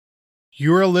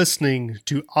You are listening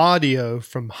to audio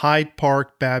from Hyde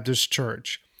Park Baptist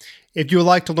Church. If you would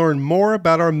like to learn more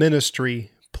about our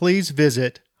ministry, please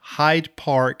visit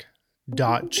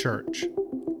hydepark.church.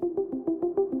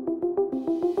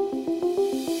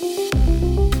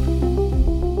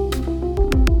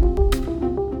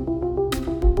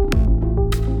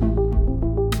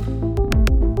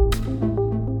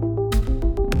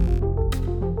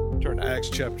 Turn to Acts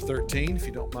chapter 13, if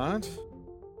you don't mind.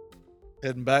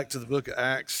 Heading back to the book of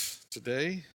Acts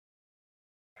today.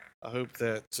 I hope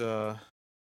that the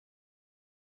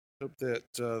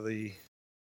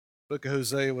book of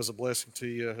Hosea was a blessing to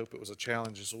you. I hope it was a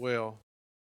challenge as well.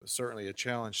 It was certainly a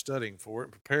challenge studying for it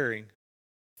and preparing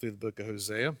through the book of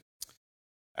Hosea.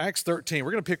 Acts 13, we're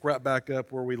going to pick right back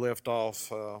up where we left off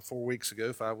 5 weeks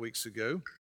ago.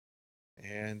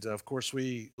 And of course,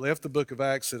 we left the book of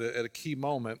Acts at a key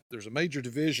moment. There's a major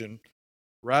division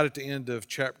right at the end of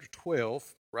chapter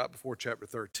 12, right before chapter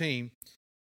 13.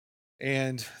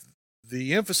 And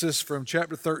the emphasis from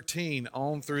chapter 13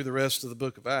 on through the rest of the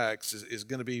book of Acts is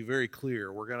going to be very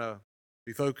clear. We're going to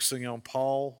be focusing on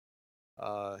Paul,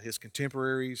 his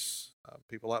contemporaries,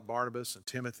 people like Barnabas and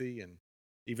Timothy, and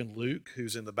even Luke,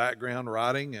 who's in the background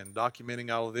writing and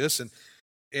documenting all of this. And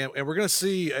we're going to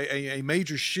see a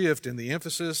major shift in the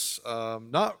emphasis,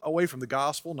 not away from the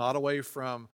gospel, not away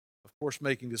from, of course,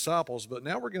 making disciples, but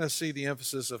now we're going to see the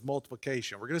emphasis of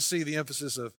multiplication. We're going to see the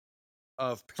emphasis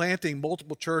of planting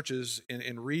multiple churches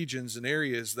in regions and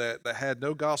areas that had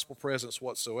no gospel presence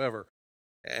whatsoever.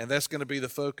 And that's going to be the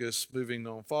focus moving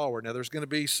on forward. Now, there's going to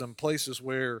be some places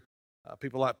where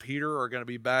people like Peter are going to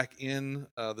be back in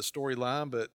the storyline,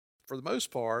 but for the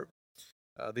most part,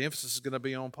 the emphasis is going to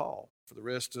be on Paul for the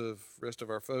rest of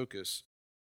our focus.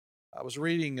 I was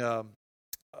reading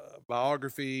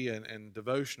biography and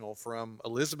devotional from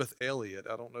Elizabeth Elliot.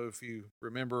 I don't know if you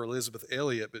remember Elizabeth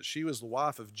Elliot, but she was the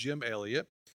wife of Jim Elliot.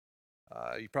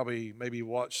 You probably maybe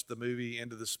watched the movie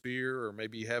End of the Spear, or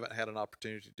maybe you haven't had an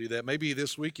opportunity to do that. Maybe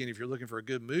this weekend, if you're looking for a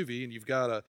good movie and you've got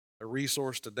a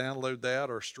resource to download that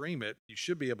or stream it, you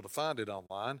should be able to find it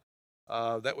online.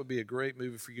 That would be a great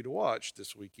movie for you to watch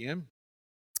this weekend.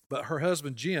 But her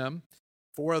husband, Jim,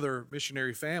 4 other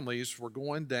missionary families were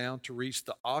going down to reach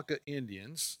the Auca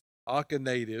Indians, Auca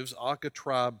natives, Auca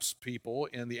tribes people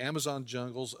in the Amazon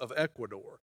jungles of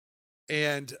Ecuador.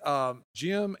 And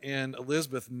Jim and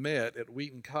Elizabeth met at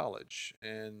Wheaton College,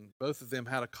 and both of them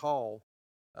had a call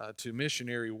to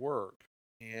missionary work.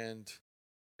 And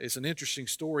it's an interesting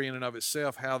story in and of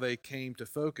itself how they came to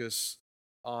focus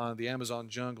on the Amazon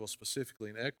jungle, specifically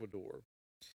in Ecuador.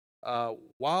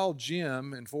 While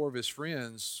Jim and 4 of his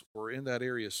friends were in that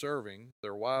area serving,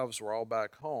 their wives were all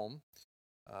back home.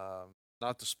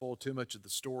 Not to spoil too much of the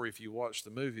story if you watch the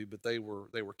movie, but they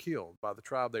were killed by the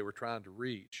tribe they were trying to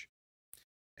reach.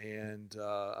 And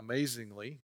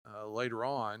amazingly, later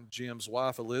on, Jim's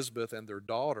wife Elizabeth and their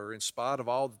daughter, in spite of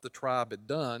all that the tribe had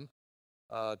done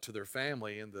to their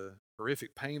family and the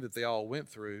horrific pain that they all went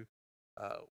through,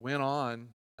 went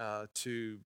on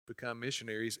to become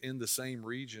missionaries in the same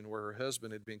region where her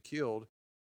husband had been killed,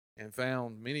 and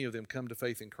found many of them come to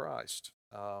faith in Christ.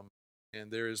 And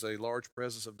there is a large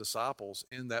presence of disciples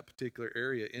in that particular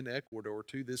area in Ecuador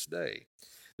to this day.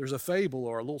 There's a fable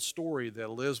or a little story that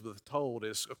Elizabeth told.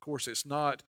 Of course, it's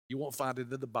not, you won't find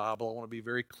it in the Bible. I want to be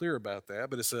very clear about that,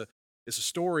 but it's a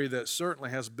story that certainly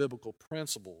has biblical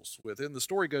principles within. The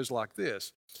story goes like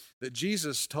this, that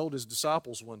Jesus told his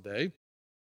disciples one day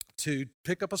to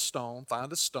pick up a stone,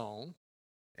 find a stone,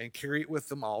 and carry it with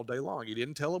them all day long. He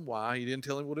didn't tell them why. He didn't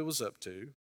tell them what it was up to,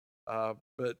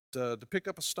 but to pick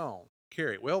up a stone,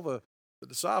 carry it. Well, the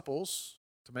disciples,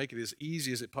 to make it as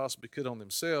easy as it possibly could on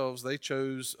themselves, they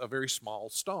chose a very small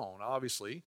stone.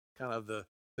 Obviously, kind of the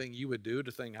thing you would do,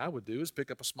 the thing I would do, is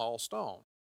pick up a small stone.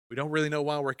 We don't really know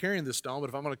why we're carrying this stone, but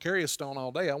if I'm going to carry a stone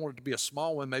all day, I want it to be a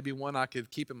small one, maybe one I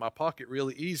could keep in my pocket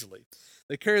really easily.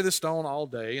 They carry this stone all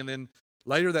day, and then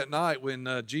later that night, when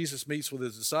Jesus meets with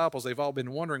his disciples, they've all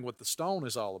been wondering what the stone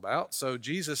is all about. So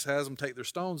Jesus has them take their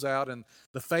stones out, and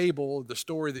the fable, the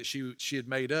story that she had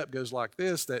made up goes like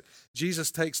this, that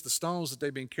Jesus takes the stones that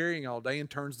they've been carrying all day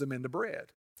and turns them into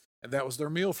bread. And that was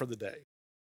their meal for the day.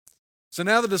 So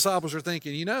now the disciples are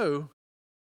thinking, in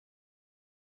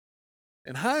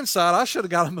hindsight, I should have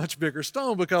got a much bigger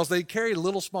stone, because they carried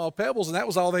little small pebbles, and that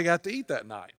was all they got to eat that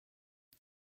night.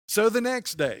 So the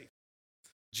next day,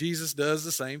 Jesus does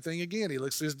the same thing again. He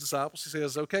looks at his disciples. He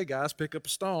says, okay, guys, pick up a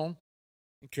stone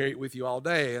and carry it with you all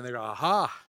day. And they go,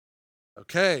 aha,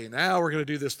 okay, now we're going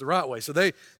to do this the right way. So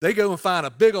they go and find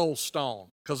a big old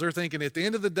stone, because they're thinking at the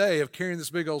end of the day of carrying this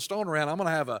big old stone around, I'm going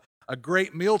to have a a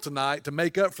great meal tonight to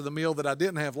make up for the meal that I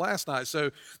didn't have last night. So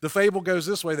the fable goes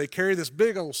this way. They carry this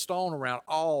big old stone around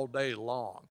all day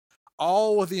long,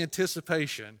 all with the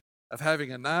anticipation of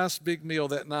having a nice big meal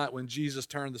that night when Jesus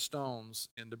turned the stones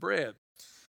into bread.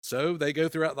 So they go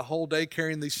throughout the whole day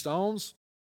carrying these stones.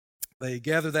 They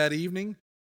gather that evening,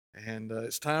 and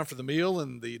it's time for the meal,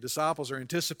 and the disciples are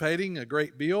anticipating a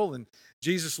great meal, and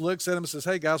Jesus looks at them and says,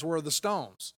 "Hey, guys, where are the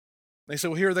stones?" They say,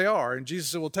 "Well, here they are." And Jesus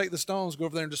said, "Well, take the stones, go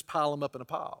over there and just pile them up in a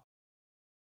pile."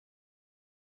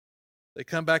 They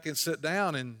come back and sit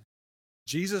down, and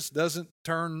Jesus doesn't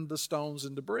turn the stones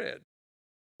into bread.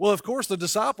 Well, of course, the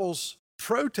disciples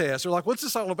protest. They're like, "What's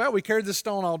this all about? We carried this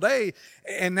stone all day,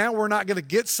 and now we're not going to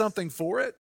get something for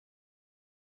it?"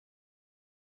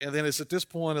 And then it's at this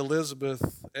point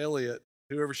Elizabeth Elliot,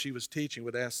 whoever she was teaching,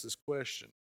 would ask this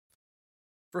question: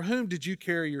 "For whom did you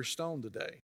carry your stone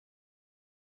today?"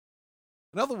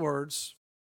 In other words,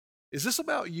 is this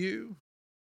about you,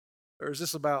 or is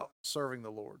this about serving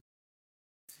the Lord?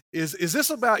 Is this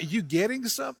about you getting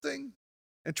something?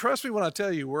 And trust me when I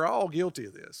tell you, we're all guilty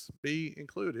of this, me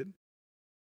included.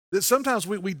 That sometimes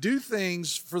we do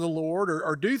things for the Lord,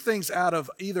 or do things out of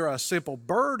either a simple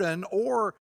burden,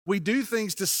 or we do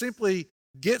things to simply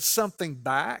get something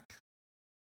back.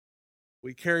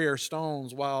 We carry our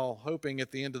stones while hoping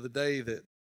at the end of the day that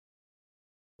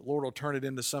the Lord will turn it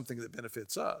into something that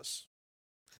benefits us.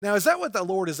 Now, is that what the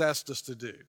Lord has asked us to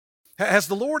do? Has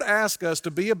the Lord asked us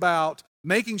to be about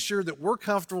making sure that we're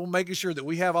comfortable, making sure that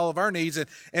we have all of our needs,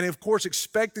 and of course,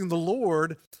 expecting the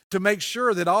Lord to make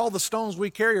sure that all the stones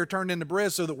we carry are turned into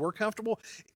bread so that we're comfortable?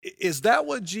 Is that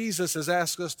what Jesus has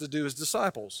asked us to do as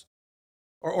disciples?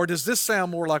 Or does this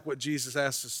sound more like what Jesus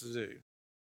asked us to do?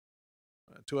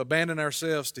 To abandon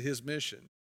ourselves to his mission.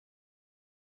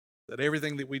 That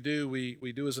everything that we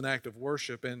do as an act of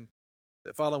worship, and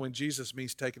that following Jesus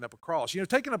means taking up a cross. You know,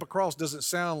 taking up a cross doesn't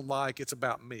sound like it's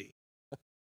about me.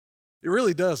 It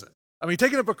really doesn't. I mean,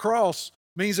 taking up a cross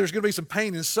means there's going to be some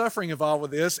pain and suffering involved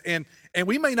with this, and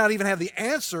we may not even have the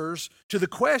answers to the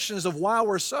questions of why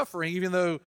we're suffering, even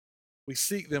though we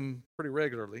seek them pretty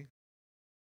regularly.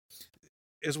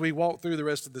 As we walk through the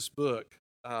rest of this book,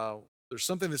 there's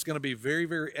something that's going to be very,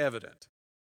 very evident.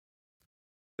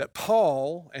 That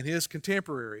Paul and his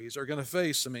contemporaries are going to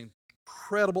face some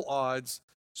incredible odds,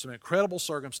 some incredible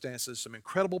circumstances, some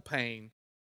incredible pain.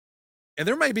 And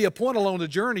there may be a point along the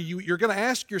journey you're going to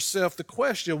ask yourself the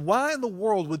question, why in the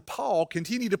world would Paul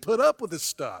continue to put up with this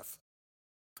stuff?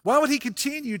 Why would he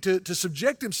continue to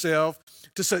subject himself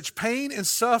to such pain and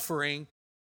suffering?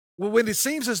 Well, when it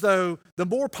seems as though the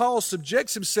more Paul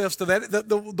subjects himself to that,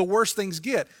 the worse things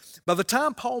get. By the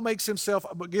time Paul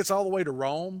gets all the way to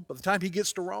Rome, by the time he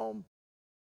gets to Rome,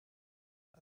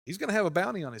 he's going to have a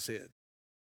bounty on his head.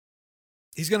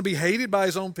 He's going to be hated by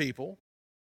his own people,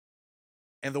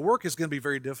 and the work is going to be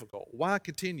very difficult. Why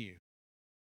continue?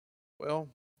 Well,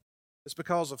 it's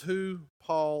because of who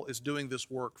Paul is doing this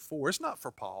work for. It's not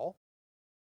for Paul.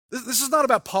 This is not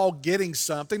about Paul getting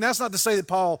something. That's not to say that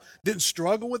Paul didn't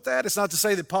struggle with that. It's not to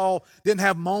say that Paul didn't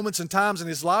have moments and times in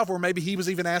his life where maybe he was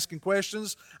even asking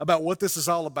questions about what this is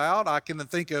all about. I can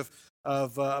think of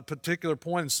a particular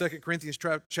point in 2 Corinthians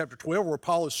chapter 12 where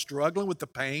Paul is struggling with the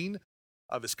pain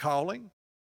of his calling.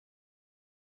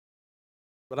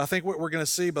 But I think what we're going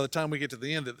to see by the time we get to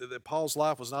the end, that Paul's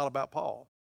life was not about Paul.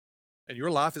 And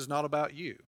your life is not about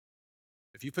you.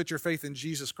 If you put your faith in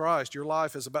Jesus Christ, your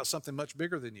life is about something much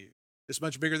bigger than you. It's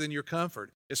much bigger than your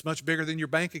comfort. It's much bigger than your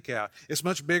bank account. It's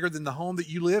much bigger than the home that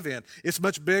you live in. It's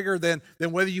much bigger than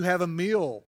whether you have a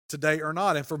meal today or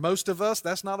not. And for most of us,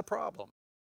 that's not a problem.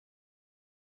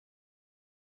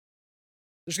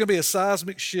 There's going to be a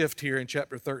seismic shift here in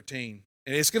chapter 13.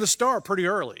 And it's going to start pretty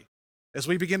early as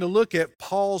we begin to look at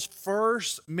Paul's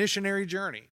first missionary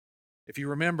journey. If you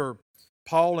remember,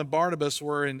 Paul and Barnabas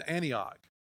were in Antioch.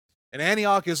 And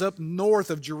Antioch is up north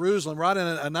of Jerusalem, right in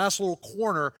a nice little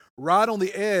corner, right on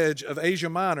the edge of Asia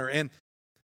Minor.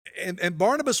 And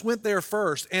Barnabas went there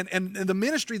first, and the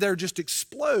ministry there just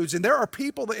explodes. And there are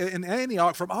people in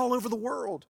Antioch from all over the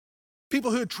world.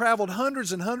 People who had traveled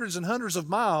hundreds and hundreds and hundreds of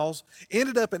miles,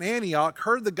 ended up in Antioch,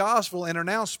 heard the gospel, and are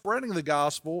now spreading the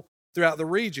gospel throughout the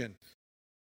region.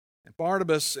 And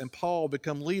Barnabas and Paul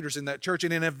become leaders in that church.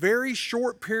 And in a very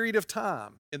short period of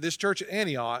time in this church at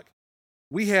Antioch,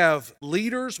 we have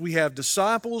leaders, we have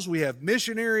disciples, we have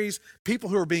missionaries, people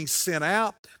who are being sent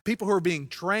out, people who are being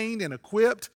trained and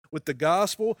equipped with the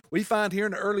gospel. We find here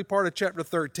in the early part of chapter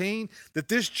 13 that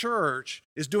this church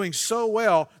is doing so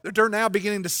well that they're now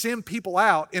beginning to send people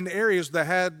out in areas that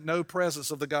had no presence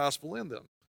of the gospel in them.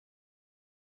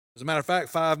 As a matter of fact,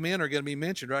 5 men are going to be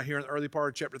mentioned right here in the early part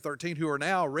of chapter 13 who are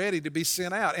now ready to be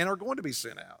sent out and are going to be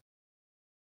sent out.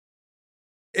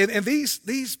 And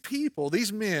these people,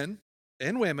 these men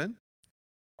and women,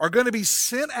 are going to be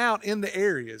sent out into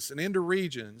areas and into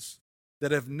regions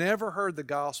that have never heard the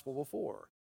gospel before.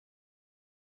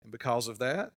 And because of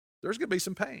that, there's going to be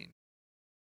some pain.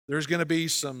 There's going to be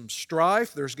some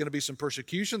strife. There's going to be some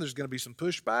persecution. There's going to be some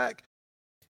pushback.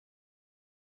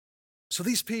 So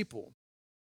these people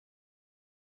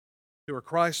who are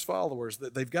Christ's followers,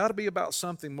 they've got to be about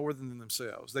something more than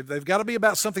themselves. They've got to be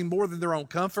about something more than their own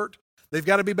comfort. They've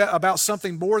got to be about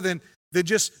something more than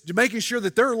just making sure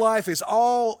that their life is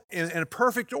all in a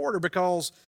perfect order,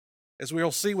 because as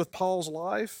we'll see with Paul's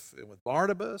life and with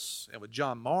Barnabas and with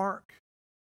John Mark,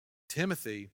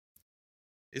 Timothy,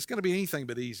 it's going to be anything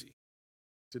but easy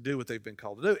to do what they've been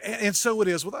called to do. And so it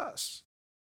is with us.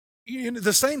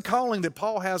 The same calling that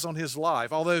Paul has on his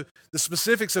life, although the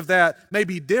specifics of that may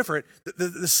be different,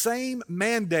 the same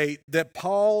mandate that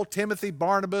Paul, Timothy,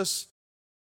 Barnabas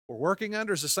were working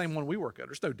under is the same one we work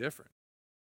under. It's no different.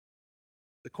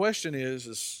 The question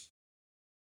is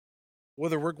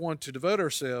whether we're going to devote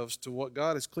ourselves to what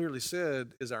God has clearly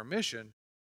said is our mission,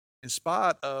 in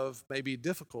spite of maybe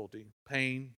difficulty,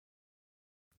 pain,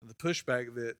 and the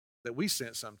pushback that we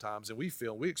sense sometimes and we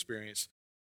feel, we experience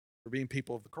for being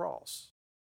people of the cross,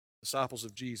 disciples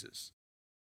of Jesus.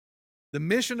 The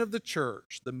mission of the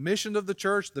church, the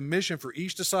mission for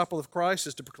each disciple of Christ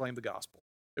is to proclaim the gospel.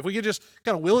 If we could just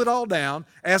kind of will it all down,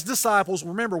 as disciples,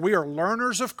 remember, we are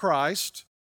learners of Christ,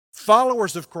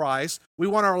 followers of Christ. We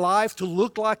want our life to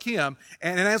look like Him.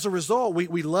 And as a result,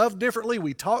 we love differently,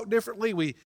 we talk differently,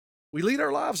 we lead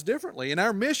our lives differently. And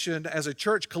our mission as a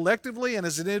church collectively and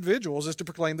as individuals is to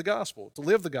proclaim the gospel, to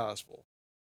live the gospel.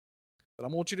 But I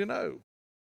want you to know,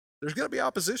 there's going to be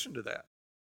opposition to that.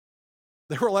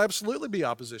 There will absolutely be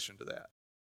opposition to that.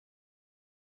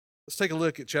 Let's take a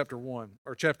look at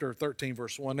chapter 13,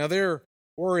 verse 1. Now there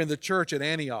were in the church at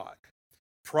Antioch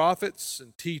prophets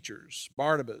and teachers,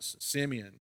 Barnabas and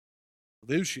Simeon,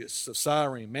 Lucius of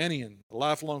Cyrene, Manaen, a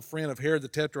lifelong friend of Herod the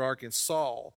Tetrarch, and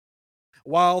Saul,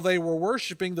 while they were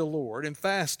worshiping the Lord and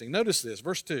fasting. Notice this,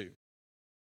 verse 2.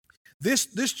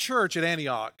 This church at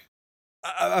Antioch,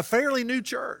 a fairly new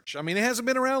church. I mean, it hasn't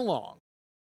been around long.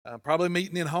 Probably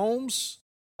meeting in homes,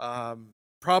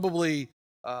 probably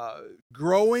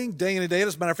growing day in and day out.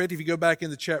 As a matter of fact, if you go back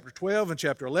into chapter 12 and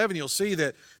chapter 11, you'll see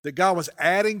that God was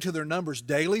adding to their numbers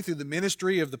daily through the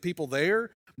ministry of the people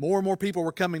there. More and more people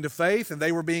were coming to faith, and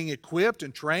they were being equipped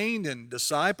and trained and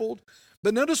discipled.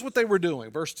 But notice what they were doing,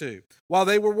 verse 2. While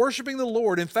they were worshiping the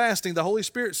Lord and fasting, the Holy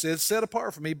Spirit said, "Set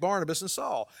apart for me Barnabas and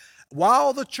Saul."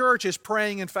 While the church is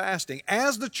praying and fasting,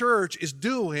 as the church is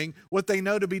doing what they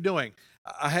know to be doing.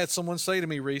 I had someone say to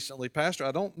me recently, "Pastor,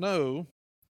 I don't know,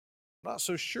 I'm not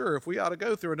so sure if we ought to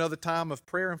go through another time of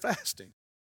prayer and fasting."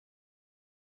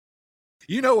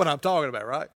 You know what I'm talking about,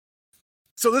 right?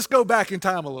 So let's go back in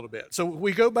time a little bit. So if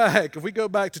we go back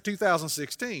to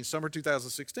 2016, summer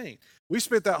 2016, we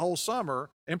spent that whole summer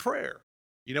in prayer.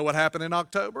 You know what happened in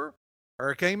October?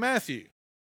 Hurricane Matthew.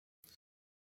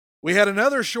 We had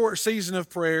another short season of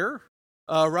prayer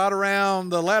right around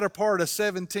the latter part of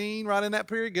 17, right in that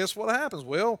period. Guess what happens?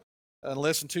 Well, in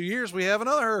less than 2 years, we have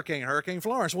another hurricane, Hurricane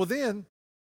Florence. Well, then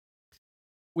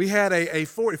we had a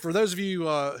 40, for those of you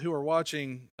who are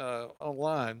watching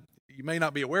online, you may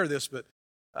not be aware of this, but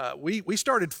we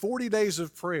started 40 days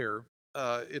of prayer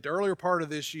at the earlier part of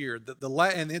this year.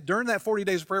 During that 40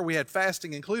 days of prayer, we had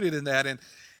fasting included in that.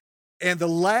 And the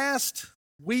last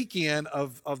weekend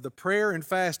of the prayer and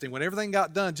fasting, when everything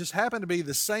got done, just happened to be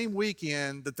the same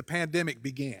weekend that the pandemic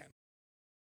began.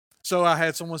 So I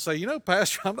had someone say,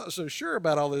 "Pastor, I'm not so sure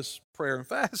about all this prayer and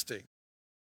fasting."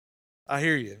 I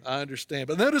hear you. I understand.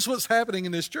 But notice what's happening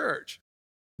in this church.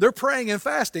 They're praying and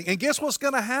fasting. And guess what's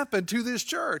going to happen to this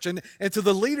church and to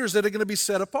the leaders that are going to be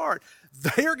set apart?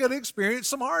 They're going to experience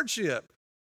some hardship.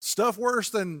 Stuff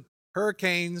worse than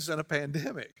hurricanes and a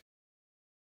pandemic.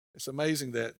 It's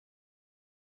amazing that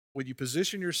when you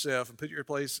position yourself and put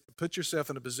yourself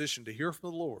in a position to hear from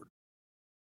the Lord,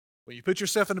 when you put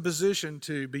yourself in a position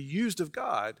to be used of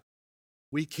God,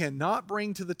 we cannot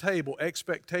bring to the table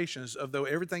expectations of though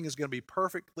everything is going to be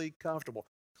perfectly comfortable.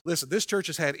 Listen, this church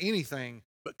has had anything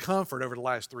but comfort over the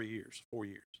last 4 years.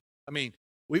 I mean,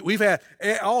 we've had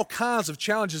all kinds of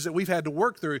challenges that we've had to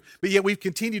work through, but yet we've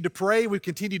continued to pray, we've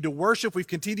continued to worship, we've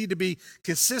continued to be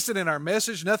consistent in our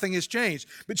message. Nothing has changed.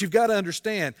 But you've got to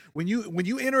understand, when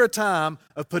you enter a time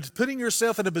of putting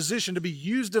yourself in a position to be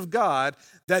used of God,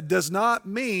 that does not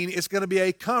mean it's going to be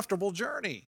a comfortable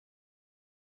journey.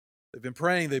 They've been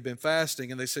praying, they've been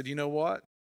fasting, and they said, "You know what?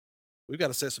 we've got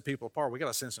to set some people apart. We've got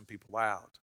to send some people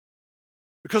out.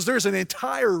 Because there's an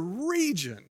entire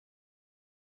region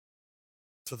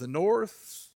to the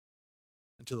north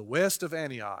and to the west of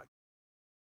Antioch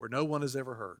where no one has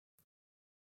ever heard.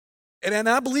 And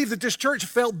I believe that this church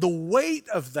felt the weight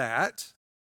of that.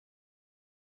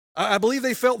 I believe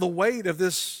they felt the weight of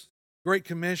this Great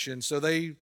Commission, so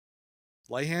they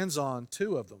lay hands on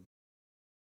two of them,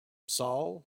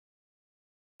 Saul,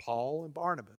 Paul, and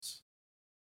Barnabas.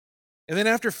 And then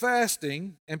after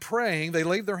fasting and praying, they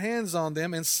laid their hands on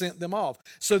them and sent them off.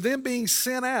 So them being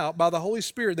sent out by the Holy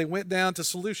Spirit, they went down to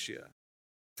Seleucia.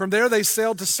 From there they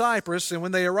sailed to Cyprus, and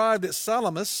when they arrived at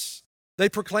Salamis, they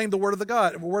proclaimed the word of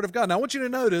God. Now I want you to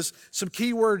notice some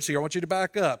key words here. I want you to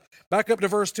back up. Back up to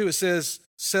verse 2. It says,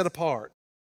 set apart.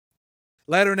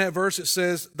 Later in that verse, it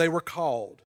says they were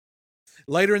called.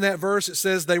 Later in that verse, it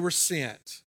says they were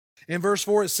sent. In verse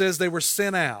 4, it says they were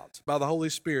sent out by the Holy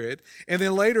Spirit. And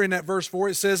then later in that verse 4,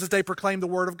 it says that they proclaimed the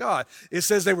word of God. It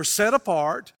says they were set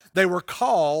apart, they were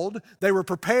called, they were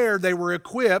prepared, they were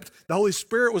equipped. The Holy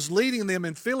Spirit was leading them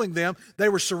and filling them. They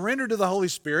were surrendered to the Holy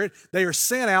Spirit. They are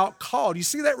sent out, called. You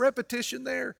see that repetition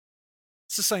there?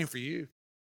 It's the same for you.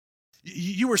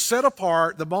 You were set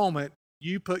apart the moment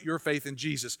you put your faith in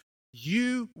Jesus.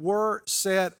 You were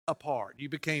set apart. You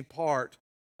became part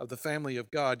of the family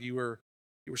of God. You were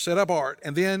set apart.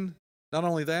 And then, not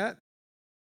only that,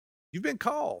 you've been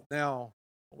called. Now,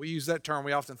 we use that term.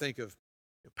 We often think of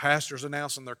pastors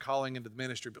announcing their calling into the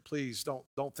ministry, but please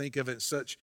don't think of it as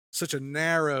such a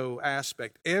narrow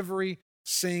aspect. Every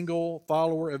single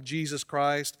follower of Jesus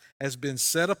Christ has been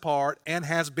set apart and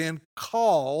has been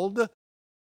called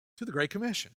to the Great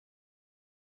Commission.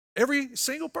 Every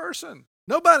single person.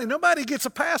 Nobody gets a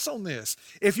pass on this.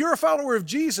 If you're a follower of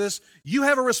Jesus, you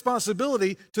have a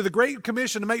responsibility to the Great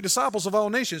Commission to make disciples of all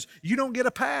nations. You don't get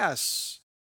a pass.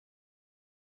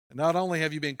 And not only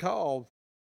have you been called,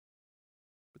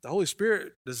 but the Holy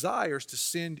Spirit desires to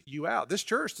send you out. This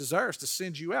church desires to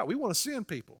send you out. We want to send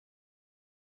people.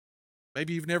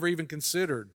 Maybe you've never even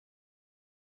considered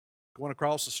going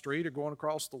across the street or going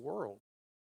across the world.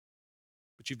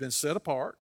 But you've been set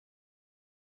apart.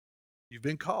 You've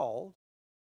been called.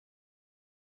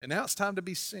 And now it's time to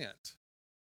be sent.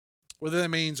 Whether that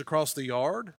means across the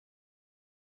yard,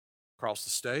 across the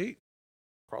state,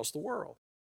 across the world.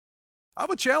 I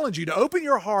would challenge you to open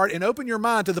your heart and open your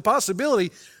mind to the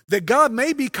possibility that God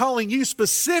may be calling you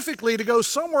specifically to go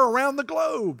somewhere around the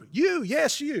globe. You,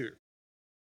 yes, you.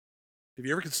 Have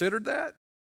you ever considered that?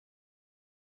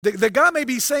 That God may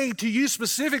be saying to you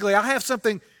specifically, I have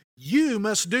something you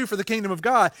must do for the kingdom of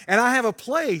God, and I have a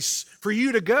place for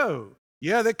you to go.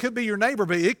 Yeah, that could be your neighbor,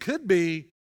 but it could be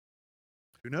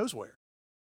who knows where.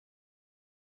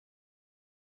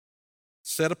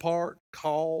 Set apart,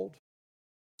 called,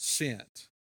 sent.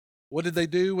 What did they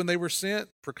do when they were sent?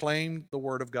 Proclaim the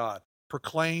word of God.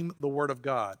 Proclaim the word of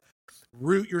God.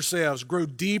 Root yourselves. Grow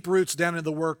deep roots down in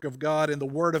the work of God and the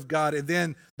word of God, and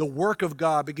then the work of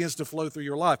God begins to flow through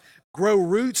your life. Grow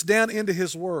roots down into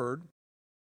his word,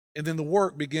 and then the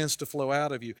work begins to flow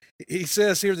out of you. He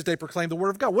says here that they proclaimed the word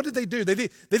of God. What did they do? They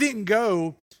didn't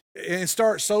go and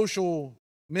start social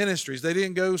ministries. They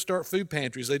didn't go start food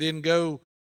pantries. They didn't go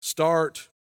start,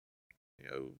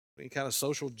 any kind of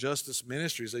social justice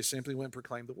ministries. They simply went and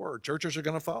proclaimed the word. Churches are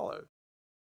going to follow.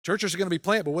 Churches are going to be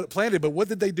planted, but what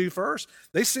did they do first?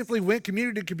 They simply went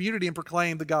community to community and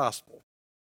proclaimed the gospel.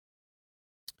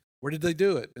 Where did they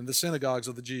do it? In the synagogues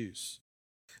of the Jews.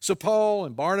 So Paul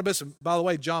and Barnabas, and by the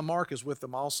way, John Mark is with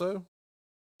them also.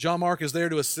 John Mark is there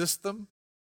to assist them.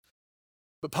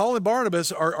 But Paul and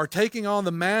Barnabas are taking on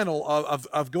the mantle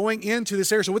of going into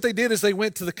this area. So what they did is they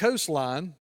went to the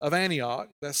coastline of Antioch,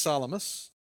 that's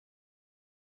Salamis.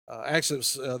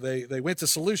 They went to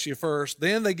Seleucia first.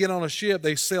 Then they get on a ship.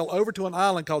 They sail over to an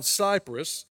island called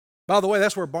Cyprus. By the way,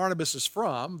 that's where Barnabas is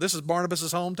from. This is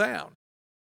Barnabas' hometown.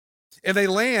 And they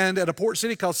land at a port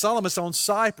city called Salamis on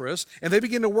Cyprus, and they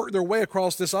begin to work their way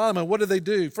across this island. And what did they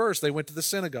do? First, they went to the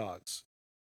synagogues,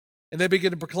 and they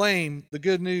began to proclaim the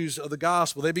good news of the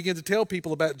gospel. They began to tell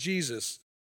people about Jesus.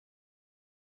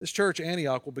 This church,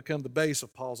 Antioch, will become the base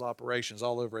of Paul's operations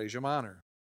all over Asia Minor.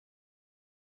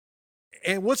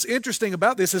 And what's interesting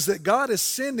about this is that God is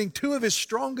sending two of his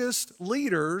strongest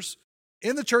leaders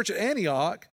in the church at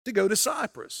Antioch to go to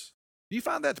Cyprus. Do you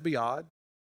find that to be odd?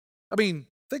 I mean,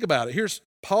 think about it. Here's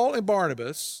Paul and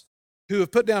Barnabas, who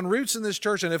have put down roots in this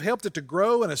church and have helped it to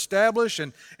grow and establish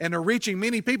and are reaching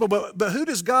many people. But who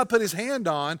does God put his hand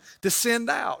on to send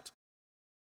out?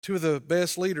 Two of the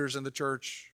best leaders in the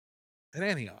church at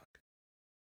Antioch.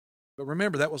 But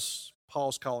remember, that was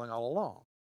Paul's calling all along.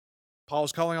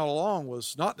 Paul's calling all along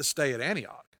was not to stay at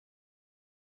Antioch.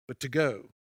 but to go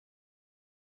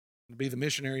and be the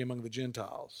missionary among the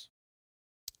Gentiles.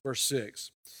 Verse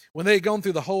 6. When they had gone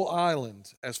through the whole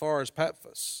island as far as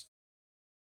Paphos,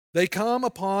 they come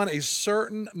upon a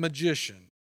certain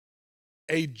magician,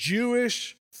 a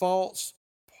Jewish false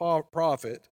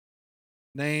prophet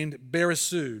named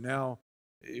Barasu. Now,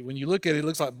 when you look at it, it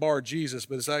looks like Bar Jesus,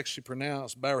 but it's actually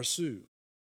pronounced Barasu.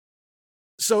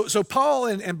 So Paul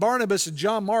and Barnabas and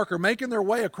John Mark are making their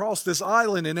way across this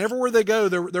island, and everywhere they go,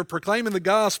 they're proclaiming the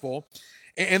gospel.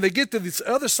 And they get to this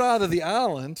other side of the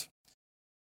island,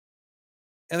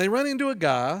 and they run into a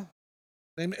guy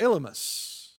named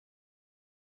Elymas,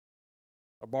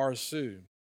 or Barasu.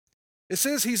 It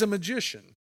says he's a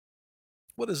magician.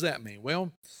 What does that mean?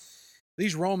 Well,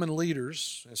 these Roman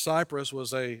leaders, and Cyprus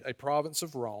was a province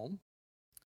of Rome.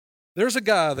 There's a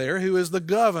guy there who is the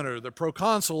governor, the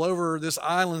proconsul over this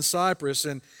island, Cyprus,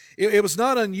 and it was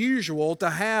not unusual to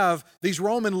have these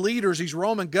Roman leaders, these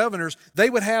Roman governors, they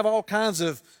would have all kinds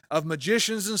of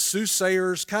magicians and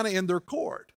soothsayers kind of in their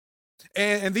court.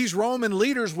 And these Roman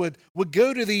leaders would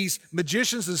go to these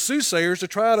magicians and soothsayers to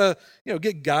try to,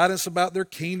 get guidance about their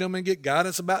kingdom and get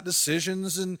guidance about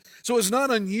decisions. And so it's not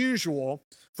unusual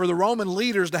for the Roman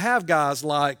leaders to have guys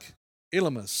like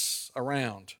Elymas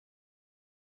around.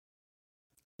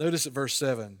 Notice at verse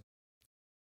 7. It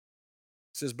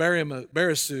says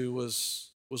Barasu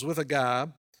was with a guy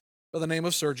by the name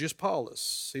of Sergius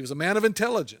Paulus. He was a man of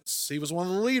intelligence. He was one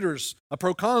of the leaders, a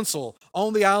proconsul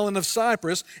on the island of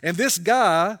Cyprus. And this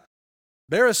guy,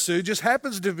 Barasu, just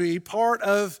happens to be part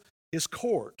of his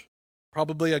court.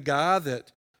 Probably a guy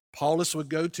that Paulus would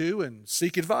go to and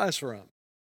seek advice from.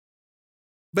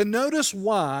 But notice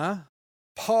why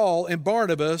Paul and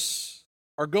Barnabas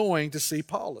are going to see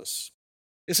Paulus.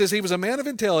 It says he was a man of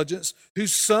intelligence who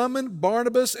summoned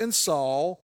Barnabas and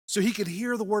Saul so he could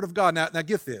hear the word of God. Now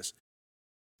get this.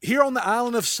 Here on the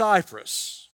island of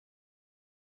Cyprus,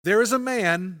 there is a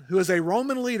man who is a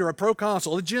Roman leader, a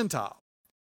proconsul, a Gentile.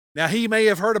 Now he may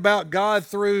have heard about God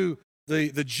through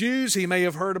the Jews. He may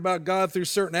have heard about God through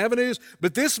certain avenues.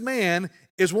 But this man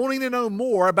is wanting to know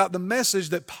more about the message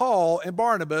that Paul and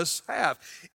Barnabas have.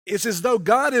 It's as though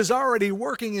God is already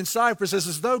working in Cyprus. It's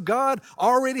as though God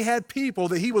already had people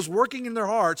that he was working in their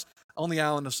hearts on the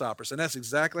island of Cyprus. And that's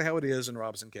exactly how it is in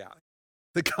Robeson County.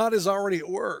 That God is already at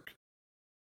work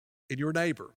in your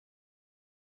neighbor.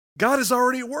 God is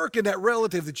already at work in that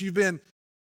relative that you've been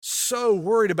so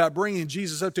worried about bringing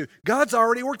Jesus up to. God's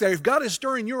already worked there. If God is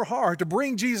stirring your heart to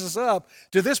bring Jesus up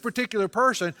to this particular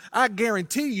person, I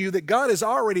guarantee you that God is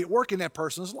already at work in that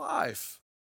person's life.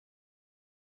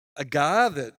 A guy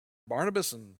that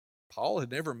Barnabas and Paul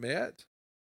had never met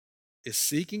is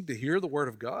seeking to hear the word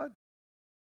of God.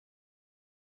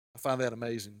 I find that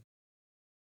amazing.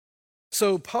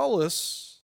 So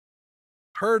Paulus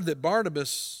heard that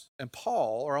Barnabas and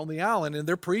Paul are on the island and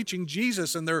they're preaching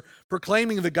Jesus and they're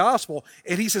proclaiming the gospel.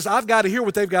 And he says, I've got to hear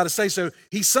what they've got to say. So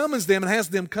he summons them and has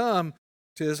them come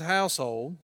to his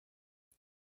household.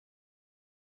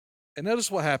 And notice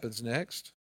what happens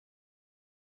next.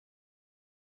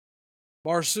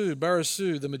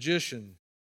 Barasu, the magician,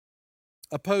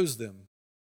 opposed them,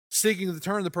 seeking to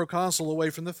turn the proconsul away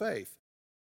from the faith.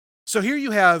 So here you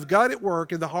have God at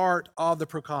work in the heart of the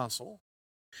proconsul.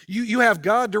 You have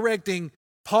God directing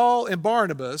Paul and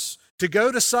Barnabas to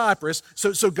go to Cyprus.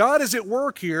 So God is at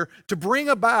work here to bring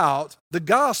about the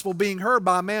gospel being heard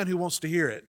by a man who wants to hear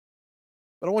it.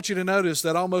 But I want you to notice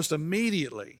that almost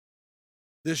immediately,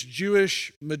 this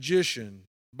Jewish magician,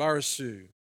 Barasu,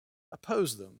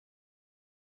 opposed them.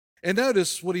 And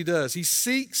notice what he does. He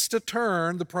seeks to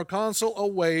turn the proconsul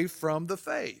away from the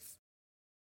faith.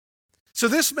 So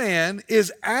this man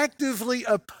is actively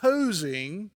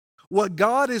opposing what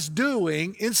God is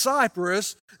doing in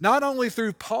Cyprus, not only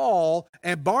through Paul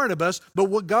and Barnabas,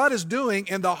 but what God is doing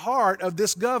in the heart of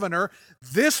this governor.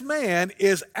 This man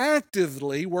is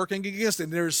actively working against it.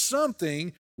 And there's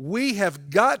something we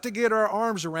have got to get our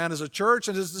arms around as a church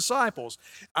and as disciples.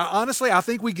 Honestly, I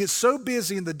think we get so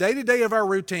busy in the day-to-day of our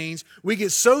routines. We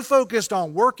get so focused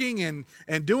on working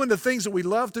and doing the things that we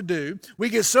love to do. We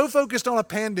get so focused on a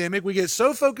pandemic. We get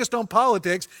so focused on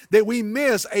politics that we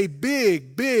miss a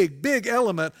big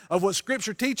element of what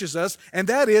Scripture teaches us, and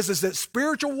that is that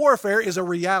spiritual warfare is a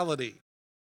reality.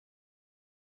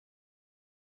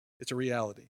 It's a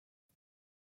reality.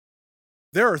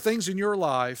 There are things in your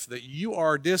life that you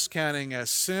are discounting as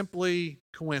simply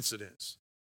coincidence.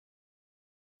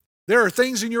 There are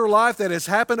things in your life that has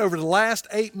happened over the last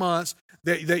 8 months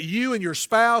that you and your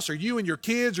spouse or you and your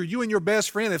kids or you and your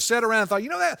best friend have sat around and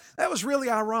thought, that was really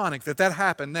ironic that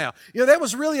happened now. That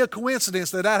was really a coincidence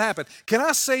that happened. Can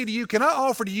I say to you, can I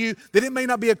offer to you that it may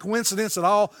not be a coincidence at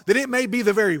all, that it may be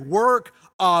the very work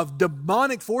of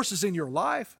demonic forces in your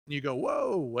life? And you go,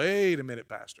 whoa, wait a minute,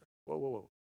 Pastor. Whoa.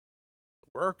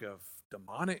 The work of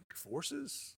demonic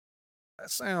forces?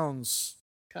 That sounds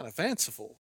kind of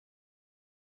fanciful.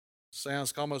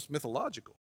 Sounds almost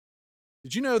mythological.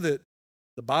 Did you know that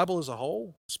the Bible as a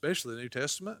whole, especially the New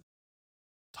Testament,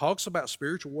 talks about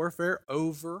spiritual warfare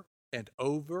over and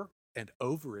over and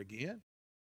over again?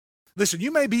 Listen,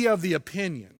 you may be of the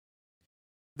opinion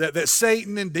that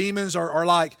Satan and demons are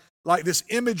like this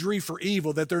imagery for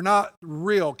evil, that they're not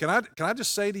real. Can I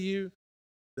just say to you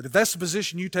that if that's the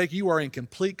position you take, you are in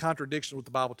complete contradiction with what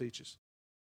the Bible teaches?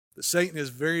 That Satan is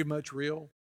very much real,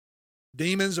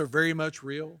 demons are very much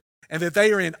real, and that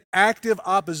they are in active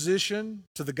opposition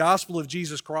to the gospel of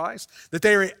Jesus Christ, that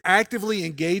they are actively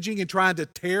engaging in trying to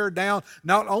tear down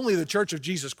not only the church of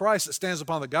Jesus Christ that stands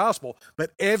upon the gospel,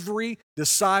 but every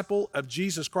disciple of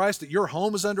Jesus Christ, that your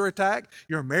home is under attack,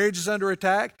 your marriage is under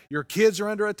attack, your kids are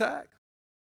under attack.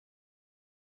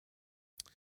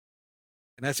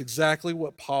 And that's exactly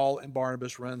what Paul and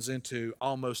Barnabas runs into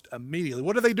almost immediately.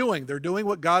 What are they doing? They're doing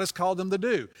what God has called them to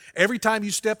do. Every time you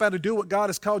step out and do what God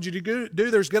has called you to do,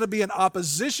 there's going to be an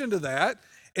opposition to that,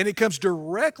 and it comes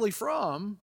directly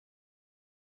from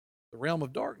the realm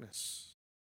of darkness.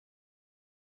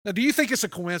 Now, do you think it's a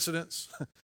coincidence?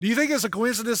 Do you think it's a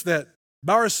coincidence that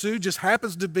Barasu just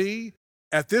happens to be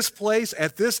at this place,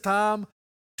 at this time,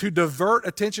 to divert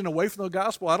attention away from the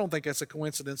gospel? I don't think that's a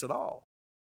coincidence at all.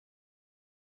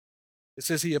 It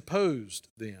says he opposed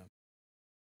them.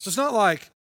 So it's not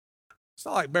like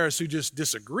Barasu just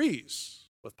disagrees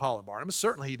with Paul and Barnabas.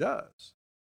 Certainly he does.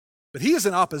 But he is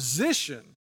in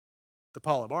opposition to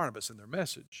Paul and Barnabas in their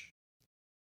message.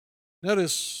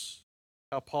 Notice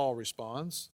how Paul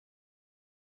responds.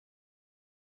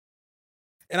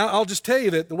 And I'll just tell you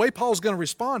that the way Paul's going to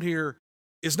respond here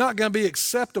is not going to be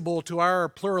acceptable to our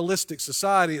pluralistic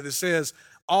society that says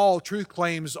all truth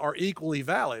claims are equally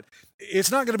valid.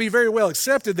 It's not going to be very well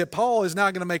accepted that Paul is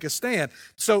not going to make a stand.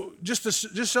 So just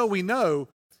so we know,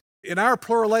 in our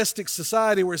pluralistic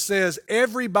society where it says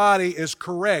everybody is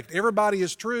correct, everybody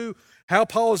is true, how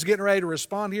Paul is getting ready to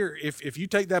respond here, if you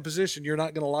take that position, you're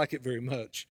not going to like it very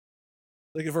much.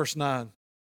 Look at verse 9.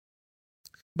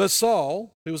 But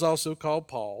Saul, who was also called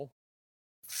Paul,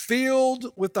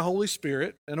 filled with the Holy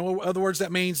Spirit, in other words,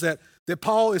 that means that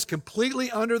Paul is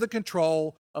completely under the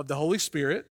control of the Holy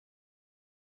Spirit.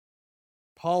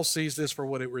 Paul sees this for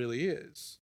what it really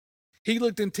is. He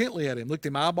looked intently at him, looked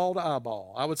him eyeball to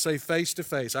eyeball. I would say face to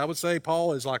face. I would say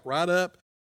Paul is like right up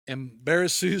in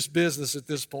Barasu's business at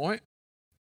this point.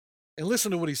 And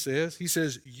listen to what he says. He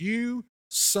says, "You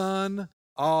son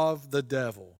of the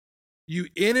devil, you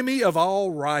enemy of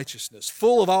all righteousness,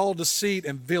 full of all deceit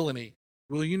and villainy,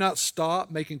 will you not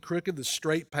stop making crooked the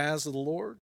straight paths of the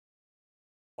Lord?"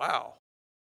 Wow.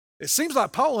 It seems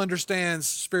like Paul understands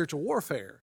spiritual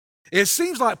warfare. It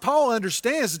seems like Paul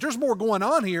understands that there's more going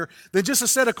on here than just a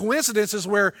set of coincidences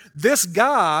where this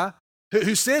guy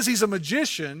who says he's a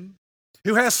magician,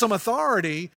 who has some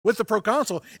authority with the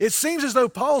proconsul, it seems as though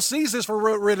Paul sees this for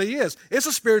what it really is. It's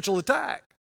a spiritual attack.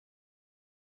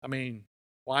 I mean,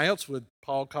 why else would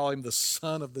Paul call him the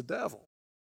son of the devil?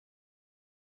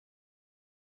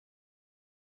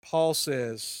 Paul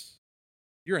says,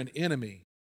 you're an enemy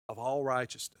of all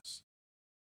righteousness.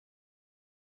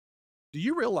 Do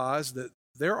you realize that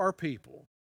there are people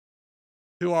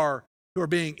who are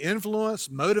being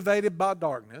influenced, motivated by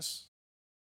darkness,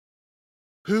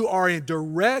 who are in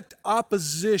direct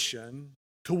opposition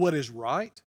to what is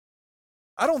right?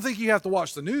 I don't think you have to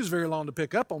watch the news very long to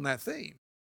pick up on that theme.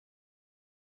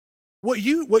 What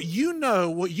you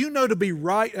know to be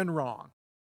right and wrong,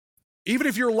 even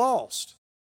if you're lost,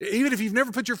 even if you've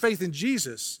never put your faith in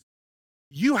Jesus,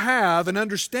 you have an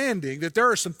understanding that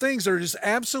there are some things that are just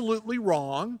absolutely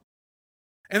wrong,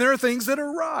 and there are things that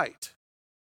are right.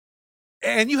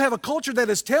 And you have a culture that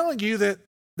is telling you that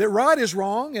right is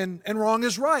wrong and wrong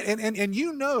is right. And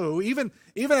you know, even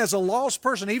as a lost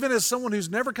person, even as someone who's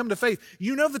never come to faith,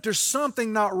 you know that there's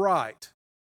something not right.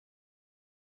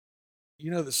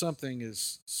 You know that something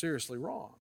is seriously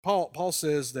wrong. Paul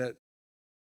says that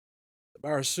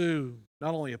Barasu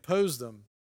not only opposed them,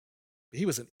 he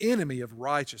was an enemy of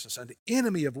righteousness, an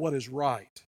enemy of what is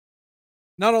right.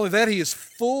 Not only that, he is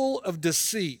full of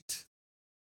deceit.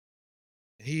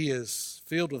 He is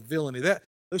filled with villainy.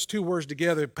 Those two words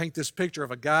together paint this picture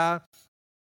of a guy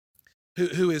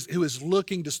who is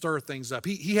looking to stir things up.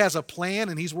 He has a plan,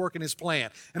 and he's working his plan.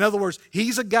 In other words,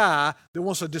 he's a guy that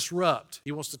wants to disrupt.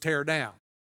 He wants to tear down.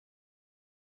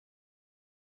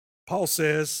 Paul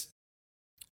says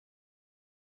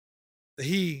that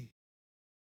he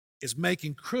is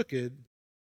making crooked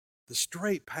the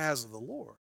straight paths of the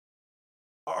Lord.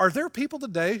 Are there people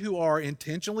today who are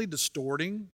intentionally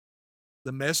distorting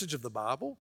the message of the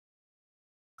Bible?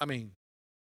 I mean,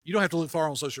 you don't have to look far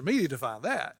on social media to find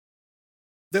that.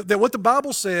 That what the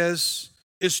Bible says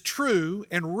is true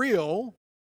and real,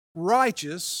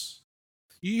 righteous.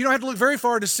 You don't have to look very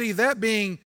far to see that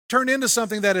being turned into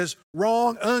something that is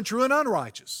wrong, untrue, and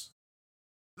unrighteous.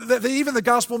 That even the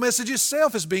gospel message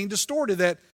itself is being distorted.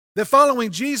 That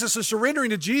following Jesus and surrendering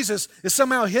to Jesus is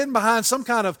somehow hidden behind some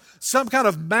kind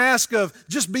of mask of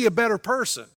just be a better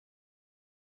person.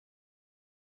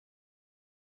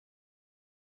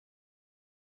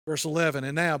 Verse 11,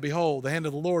 and now, behold, the hand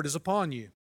of the Lord is upon you,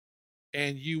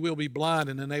 and you will be blind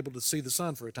and unable to see the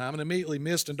sun for a time. And immediately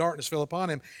mist and darkness fell upon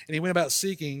him, and he went about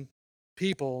seeking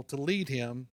people to lead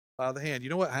him by the hand. You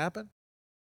know what happened?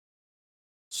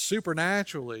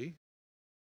 Supernaturally,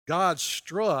 God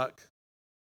struck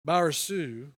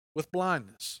Barsu with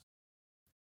blindness.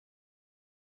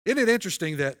 Isn't it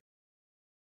interesting that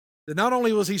not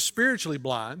only was he spiritually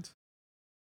blind,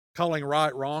 calling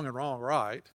right wrong and wrong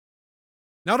right,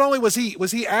 not only was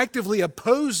he actively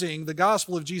opposing the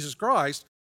gospel of Jesus Christ,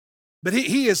 but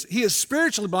he is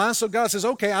spiritually blind, so God says,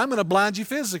 okay, I'm going to blind you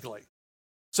physically.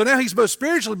 So now he's both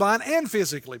spiritually blind and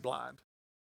physically blind.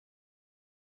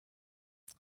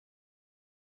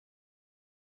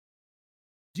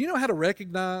 Do you know how to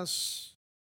recognize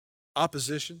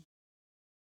opposition?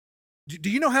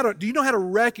 Do you know how to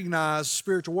recognize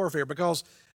spiritual warfare? Because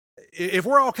if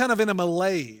we're all kind of in a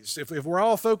malaise, if we're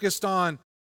all focused on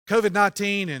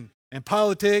COVID-19 and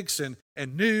politics and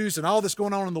news and all that's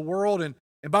going on in the world, and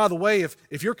by the way,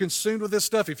 if you're consumed with this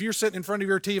stuff, if you're sitting in front of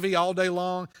your TV all day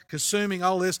long consuming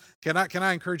all this, can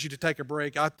I encourage you to take a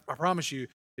break? I promise you,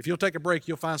 if you'll take a break,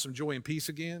 you'll find some joy and peace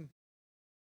again.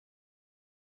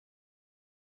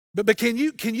 But can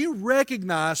you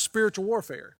recognize spiritual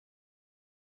warfare?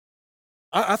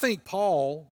 I think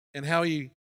Paul and how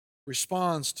he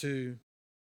responds to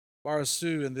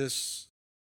Barsu in this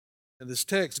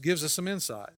text gives us some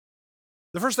insight.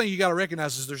 The first thing you got to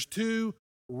recognize is there's two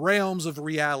realms of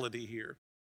reality here.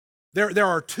 There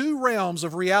are two realms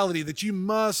of reality that you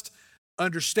must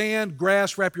understand,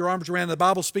 grasp, wrap your arms around. The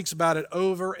Bible speaks about it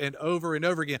over and over and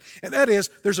over again. And that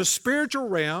is, there's a spiritual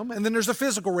realm, and then there's a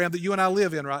physical realm that you and I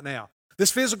live in right now.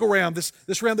 This physical realm,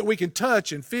 this realm that we can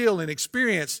touch and feel and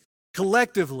experience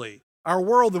collectively, our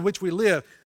world in which we live.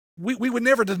 We would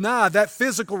never deny that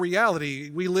physical reality.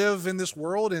 We live in this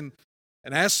world, and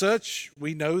as such,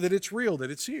 we know that it's real, that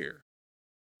it's here.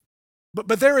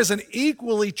 But there is an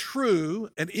equally true,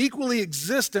 an equally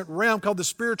existent realm called the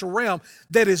spiritual realm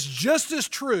that is just as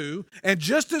true and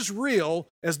just as real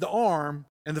as the arm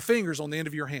and the fingers on the end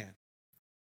of your hand.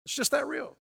 It's just that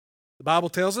real. The Bible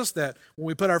tells us that when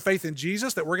we put our faith in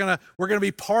Jesus, that we're gonna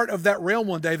be part of that realm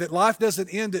one day, that life doesn't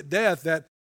end at death, that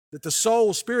the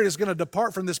soul spirit is going to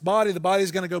depart from this body, the body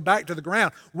is going to go back to the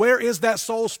ground. Where is that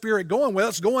soul spirit going? Well,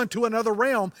 it's going to another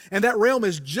realm, and that realm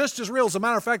is just as real. As a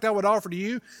matter of fact, I would offer to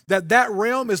you that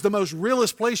realm is the most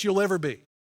realest place you'll ever be.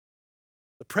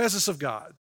 The presence of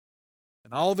God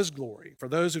and all of His glory. For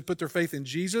those who put their faith in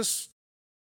Jesus,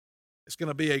 it's going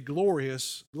to be a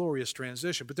glorious, glorious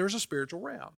transition. But there's a spiritual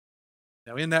realm.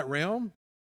 Now, in that realm,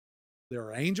 there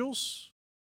are angels.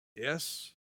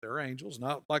 Yes, there are angels,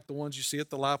 not like the ones you see at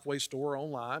the Lifeway store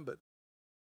online, but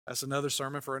that's another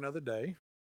sermon for another day.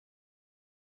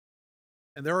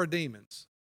 And there are demons.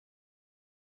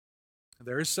 And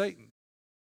there is Satan.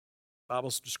 The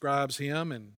Bible describes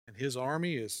him and his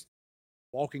army as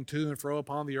walking to and fro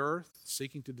upon the earth,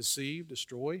 seeking to deceive,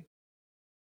 destroy.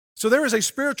 So there is a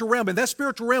spiritual realm, and that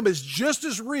spiritual realm is just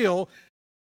as real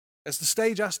as the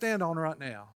stage I stand on right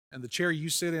now and the chair you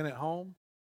sit in at home.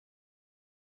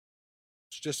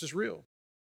 It's just as real.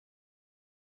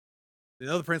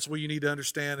 The other principle you need to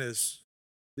understand is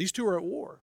these two are at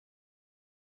war.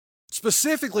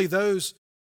 Specifically, those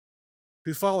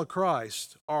who follow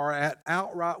Christ are at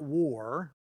outright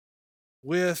war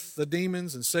with the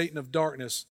demons and Satan of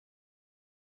darkness.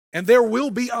 And there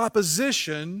will be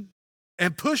opposition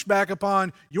and pushback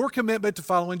upon your commitment to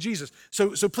following Jesus.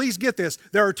 So please get this.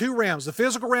 There are two realms, the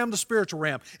physical realm, the spiritual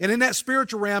realm. And in that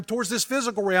spiritual realm, towards this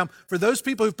physical realm, for those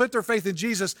people who put their faith in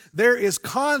Jesus, there is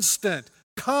constant,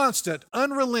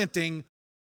 unrelenting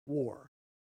war.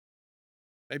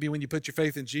 Maybe when you put your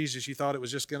faith in Jesus, you thought it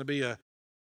was just going to be an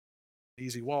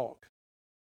easy walk.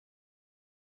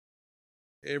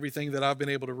 Everything that I've been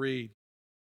able to read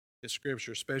in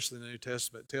Scripture, especially in the New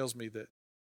Testament, tells me that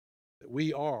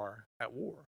we are at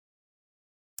war.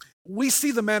 We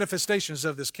see the manifestations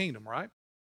of this kingdom, right?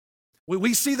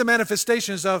 We see the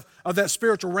manifestations of that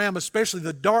spiritual realm, especially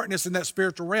the darkness in that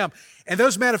spiritual realm. And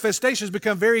those manifestations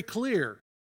become very clear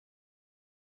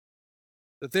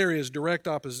that there is direct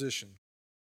opposition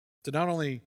to not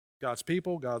only God's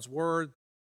people, God's Word,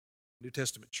 New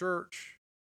Testament church.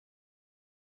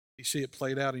 You see it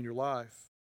played out in your life.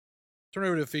 Turn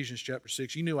over to Ephesians chapter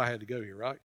 6. You knew I had to go here,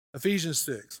 right? Ephesians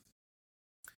 6.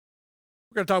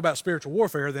 We're going to talk about spiritual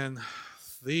warfare, then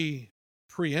the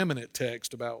preeminent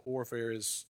text about warfare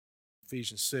is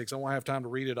Ephesians 6. I won't have time to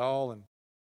read it all, but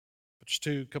just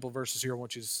a couple of verses here I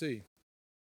want you to see.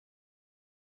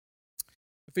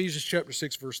 Ephesians chapter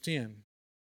 6, verse 10.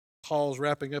 Paul's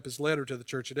wrapping up his letter to the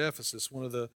church at Ephesus, one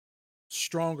of the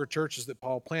stronger churches that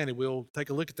Paul planted. We'll take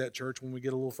a look at that church when we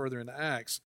get a little further into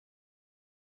Acts.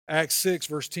 Acts 6,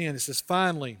 verse 10, it says,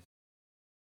 Finally,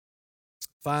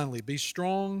 be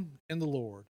strong in the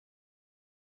Lord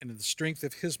and in the strength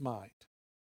of his might.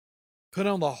 Put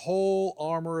on the whole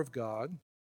armor of God,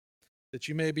 that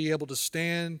you may be able to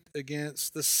stand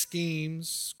against the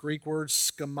schemes, Greek word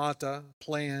schemata,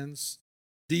 plans,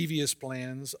 devious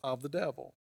plans of the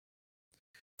devil.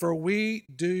 For we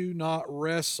do not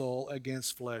wrestle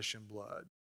against flesh and blood.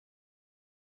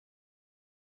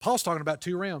 Paul's talking about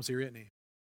two realms here, isn't he?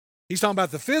 He's talking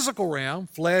about the physical realm,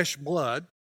 flesh, blood.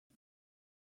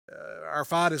 Our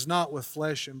fight is not with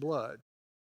flesh and blood.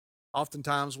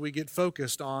 Oftentimes we get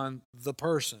focused on the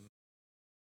person.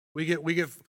 We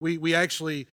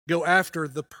actually go after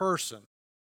the person.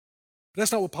 But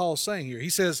that's not what Paul's saying here. He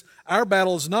says our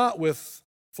battle is not with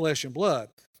flesh and blood,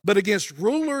 but against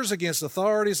rulers, against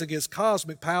authorities, against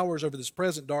cosmic powers over this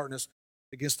present darkness,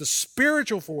 against the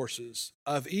spiritual forces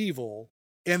of evil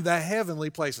in the heavenly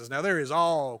places. Now, there is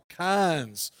all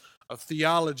kinds of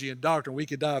theology and doctrine. We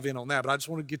could dive in on that, but I just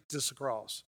want to get this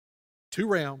across. Two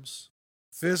realms,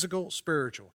 physical,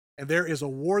 spiritual. And there is a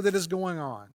war that is going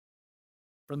on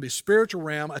from the spiritual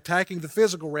realm attacking the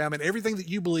physical realm, and everything that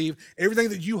you believe, everything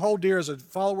that you hold dear as a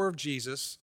follower of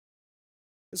Jesus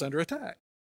is under attack.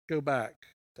 Go back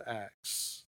to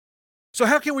Acts. So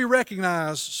how can we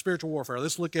recognize spiritual warfare?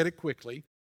 Let's look at it quickly.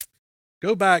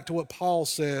 Go back to what Paul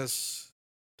says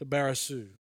to Barasu.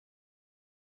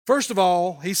 First of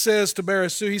all, he says to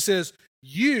Barasu, he says,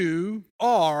 you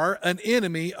are an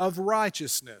enemy of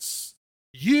righteousness.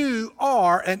 You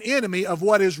are an enemy of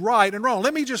what is right and wrong.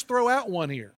 Let me just throw out one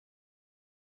here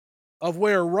of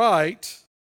where right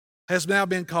has now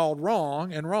been called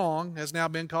wrong and wrong has now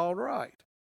been called right.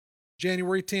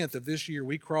 January 10th of this year,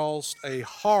 we crossed a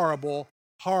horrible,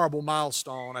 horrible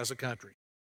milestone as a country.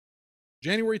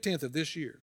 January 10th of this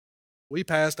year, we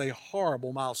passed a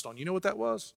horrible milestone. You know what that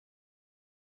was?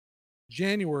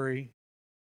 January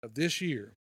of this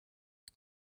year,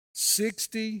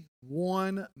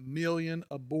 61 million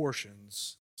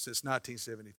abortions since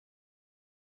 1970.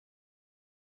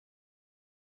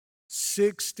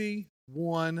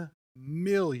 61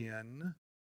 million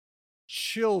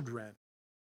children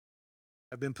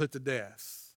have been put to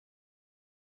death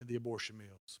in the abortion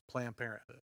mills, Planned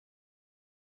Parenthood.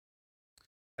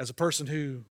 As a person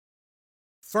who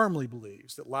firmly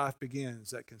believes that life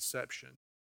begins at conception,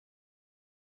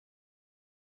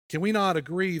 can we not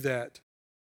agree that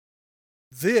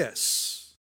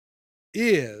this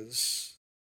is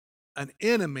an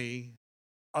enemy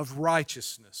of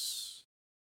righteousness?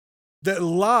 That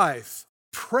life,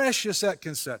 precious at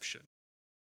conception,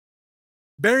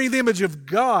 bearing the image of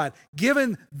God,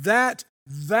 given that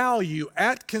value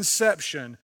at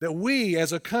conception, that we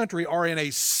as a country are in a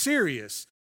serious,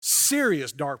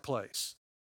 serious dark place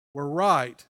where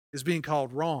right is being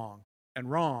called wrong and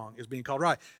wrong is being called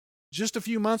right. Just a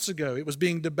few months ago, it was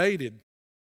being debated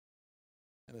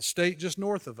in a state just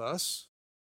north of us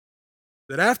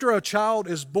that after a child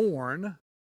is born,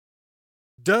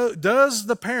 does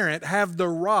the parent have the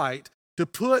right to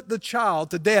put the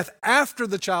child to death after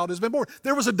the child has been born?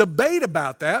 There was a debate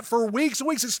about that for weeks and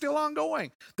weeks. It's still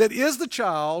ongoing. That is the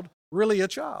child really a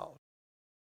child?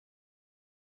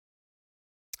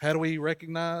 How do we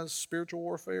recognize spiritual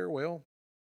warfare? Well,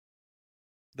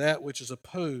 that which is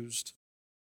opposed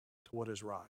to what is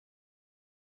right.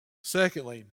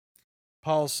 Secondly,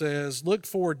 Paul says, look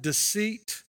for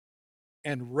deceit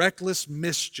and reckless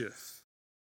mischief.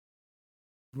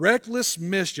 Reckless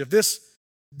mischief, this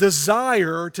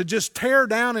desire to just tear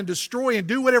down and destroy and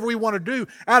do whatever we want to do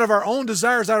out of our own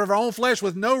desires, out of our own flesh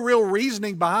with no real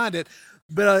reasoning behind it,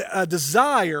 but a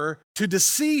desire to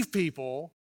deceive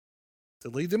people, to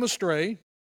lead them astray.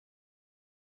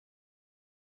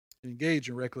 and engage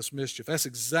in reckless mischief. That's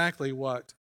exactly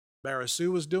what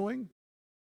Barasu was doing.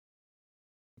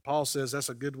 Paul says that's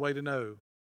a good way to know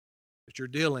that you're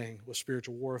dealing with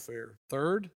spiritual warfare.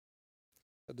 Third,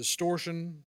 a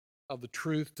distortion of the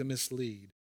truth to mislead.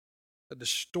 A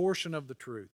distortion of the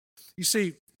truth. You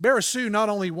see, Barasu not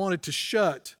only wanted to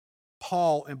shut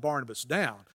Paul and Barnabas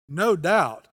down, no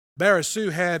doubt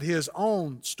Barasu had his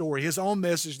own story, his own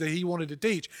message that he wanted to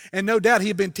teach. And no doubt he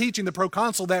had been teaching the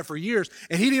proconsul that for years,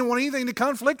 and he didn't want anything to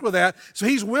conflict with that. So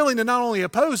he's willing to not only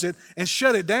oppose it and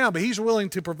shut it down, but he's willing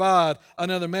to provide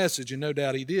another message, and no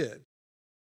doubt he did.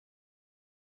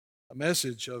 A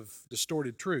message of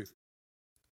distorted truth.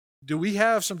 Do we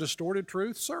have some distorted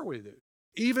truth? Sir, we do.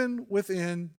 Even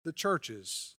within the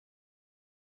churches.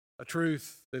 A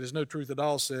truth that is no truth at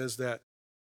all says that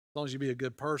as long as you be a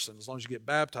good person, as long as you get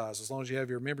baptized, as long as you have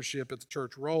your membership at the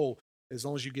church roll, as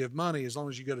long as you give money, as long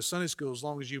as you go to Sunday school, as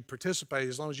long as you participate,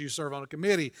 as long as you serve on a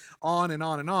committee, on and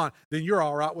on and on, then you're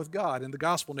all right with God. And the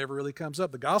gospel never really comes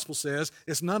up. The gospel says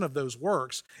it's none of those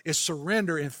works. It's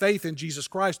surrender and faith in Jesus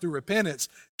Christ through repentance,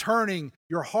 turning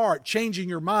your heart, changing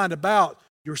your mind about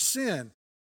your sin.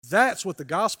 That's what the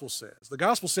gospel says. The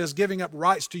gospel says giving up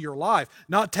rights to your life,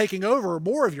 not taking over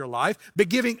more of your life, but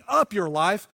giving up your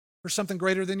life for something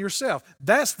greater than yourself.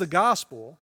 That's the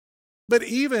gospel. But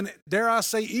even, dare I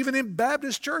say, even in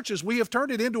Baptist churches, we have turned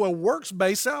it into a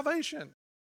works-based salvation.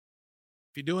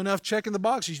 If you do enough checking the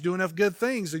boxes, you do enough good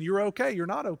things, then you're okay. You're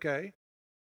not okay.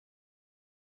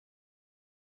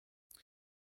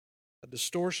 A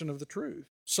distortion of the truth.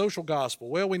 Social gospel.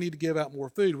 Well, we need to give out more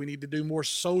food. We need to do more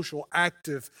social,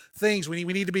 active things. We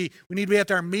need to be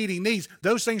at our meeting needs.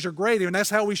 Those things are great, and that's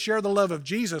how we share the love of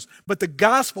Jesus. But the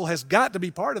gospel has got to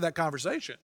be part of that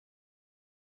conversation.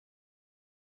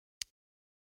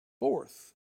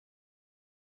 Fourth,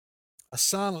 a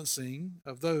silencing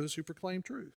of those who proclaim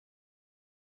truth.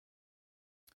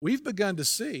 We've begun to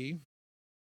see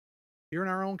here in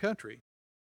our own country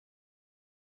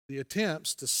the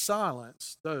attempts to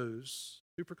silence those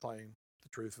who proclaim the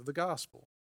truth of the gospel.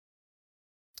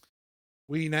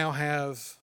 We now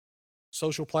have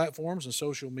social platforms and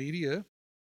social media,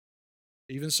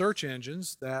 even search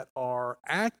engines, that are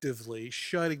actively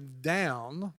shutting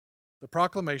down the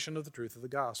proclamation of the truth of the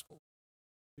gospel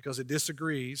because it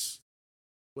disagrees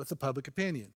with the public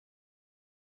opinion.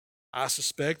 I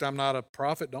suspect, I'm not a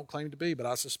prophet, don't claim to be, but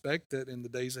I suspect that in the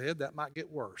days ahead that might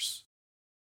get worse.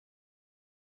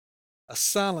 A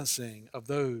silencing of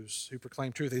those who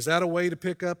proclaim truth. Is that a way to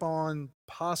pick up on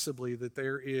possibly that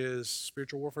there is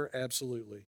spiritual warfare?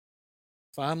 Absolutely.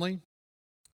 Finally,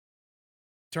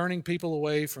 turning people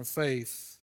away from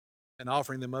faith and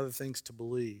offering them other things to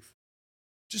believe.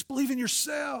 Just believe in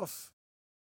yourself.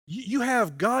 You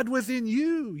have God within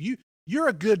you. You're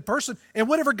a good person. And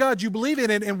whatever God you believe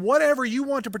in and whatever you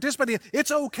want to participate in,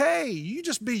 it's okay. You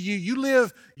just be you. You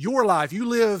live your life. You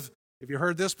live, have you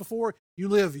heard this before? You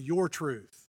live your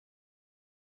truth.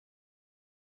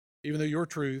 Even though your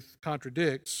truth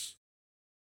contradicts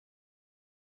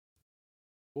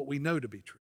what we know to be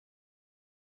true.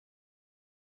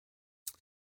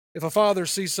 If a father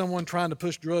sees someone trying to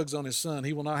push drugs on his son,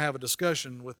 he will not have a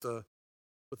discussion with the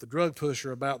drug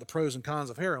pusher about the pros and cons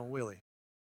of heroin, will he?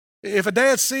 If a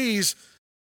dad sees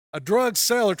a drug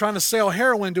seller trying to sell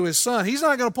heroin to his son, he's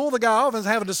not going to pull the guy off and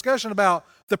have a discussion about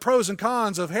the pros and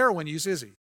cons of heroin use, is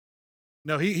he?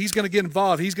 No, he's going to get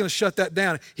involved. He's going to shut that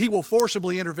down. He will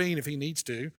forcibly intervene if he needs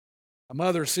to. A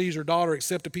mother sees her daughter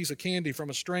accept a piece of candy from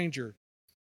a stranger.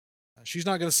 She's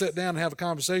not going to sit down and have a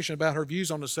conversation about her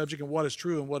views on the subject and what is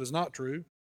true and what is not true.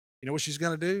 You know what she's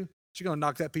going to do? She's going to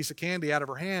knock that piece of candy out of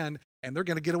her hand, and they're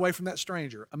going to get away from that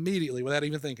stranger immediately without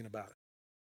even thinking about it.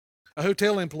 A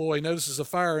hotel employee notices a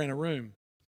fire in a room,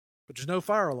 but there's no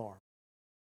fire alarm.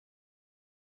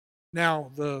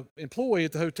 Now, the employee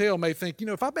at the hotel may think,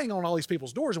 if I bang on all these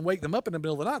people's doors and wake them up in the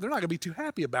middle of the night, they're not going to be too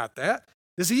happy about that.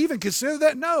 Does he even consider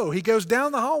that? No. He goes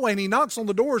down the hallway and he knocks on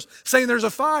the doors saying there's a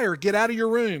fire. Get out of your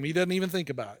room. He doesn't even think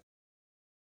about it.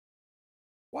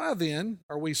 Why then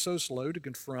are we so slow to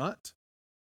confront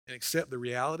and accept the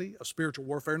reality of spiritual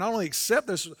warfare? Not only accept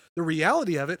the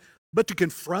reality of it, but to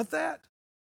confront that?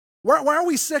 Why are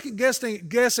we second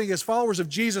guessing as followers of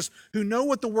Jesus who know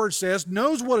what the Word says,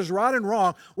 knows what is right and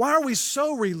wrong? Why are we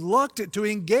so reluctant to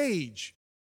engage?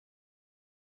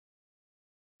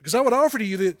 Because I would offer to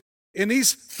you that in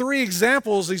these three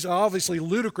examples, these obviously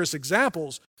ludicrous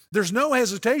examples, there's no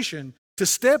hesitation to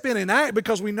step in and act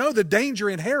because we know the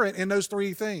danger inherent in those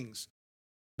three things.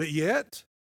 But yet,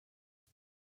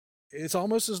 it's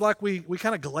almost as like we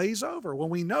kind of glaze over when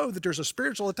we know that there's a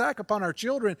spiritual attack upon our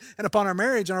children and upon our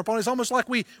marriage and upon, it's almost like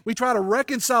we try to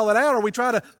reconcile it out, or we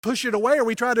try to push it away, or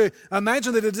we try to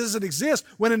imagine that it doesn't exist,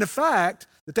 when in the fact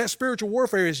that spiritual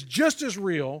warfare is just as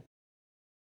real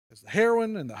as the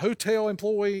heroin and the hotel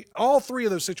employee. All three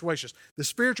of those situations, the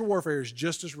spiritual warfare is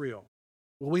just as real.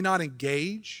 Will we not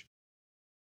engage?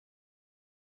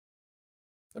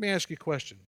 Let me ask you a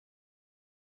question.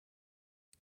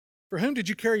 For whom did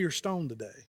you carry your stone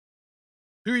today?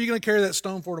 Who are you going to carry that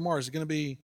stone for tomorrow? Is it going to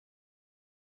be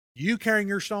you carrying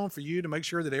your stone for you to make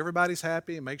sure that everybody's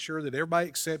happy and make sure that everybody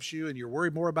accepts you and you're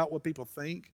worried more about what people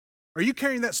think? Are you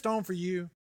carrying that stone for you?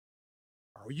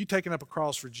 Or are you taking up a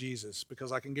cross for Jesus?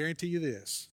 Because I can guarantee you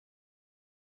this.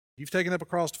 You've taken up a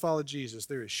cross to follow Jesus.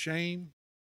 There is shame,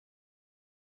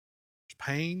 there's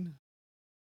pain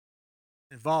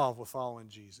involved with following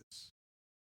Jesus.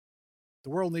 The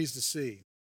world needs to see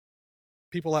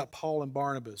people like Paul and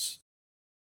Barnabas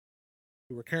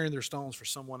who were carrying their stones for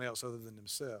someone else other than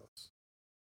themselves.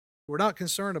 Who were not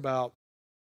concerned about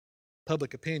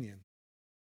public opinion.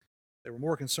 They were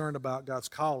more concerned about God's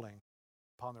calling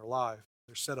upon their life,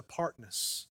 their set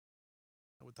apartness,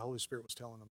 and what the Holy Spirit was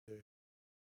telling them to do.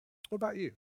 What about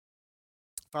you?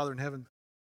 Father in heaven,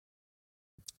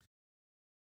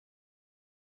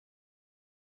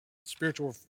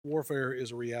 spiritual warfare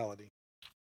is a reality.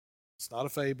 It's not a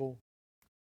fable.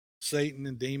 Satan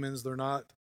and demons, they're not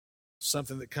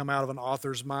something that come out of an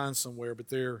author's mind somewhere, but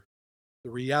they're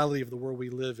the reality of the world we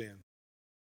live in.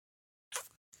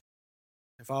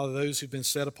 And Father, those who've been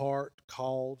set apart,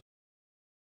 called,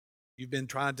 you've been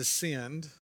trying to send,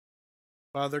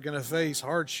 Father, they're going to face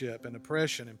hardship and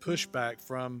oppression and pushback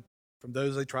from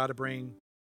those they try to bring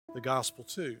the gospel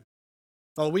to.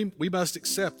 Father, we must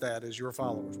accept that as your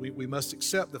followers. We must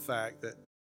accept the fact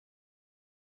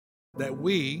that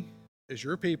we, as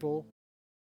your people,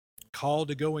 called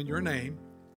to go in your name,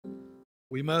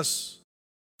 we must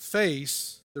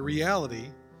face the reality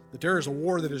that there is a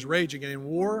war that is raging, and in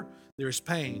war, there is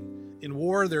pain. In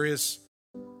war, there is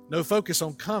no focus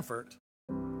on comfort.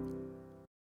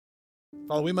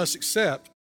 Father, we must accept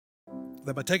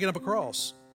that by taking up a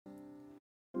cross,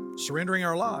 surrendering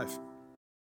our life,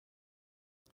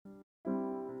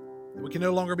 we can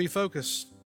no longer be focused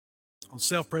on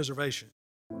self-preservation.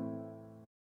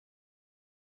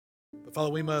 But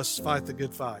Father, we must fight the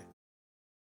good fight.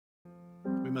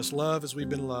 We must love as we've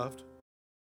been loved.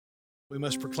 We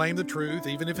must proclaim the truth,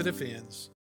 even if it offends.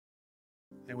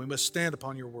 And we must stand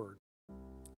upon your word.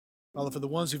 Father, for the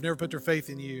ones who've never put their faith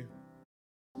in you,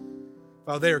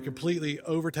 Father, they are completely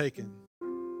overtaken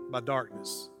by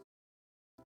darkness.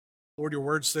 Lord, your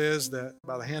word says that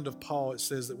by the hand of Paul, it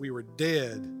says that we were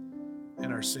dead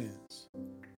in our sins.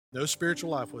 No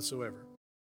spiritual life whatsoever.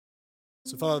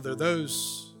 So, Father,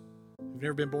 those who've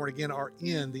never been born again are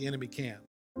in the enemy camp.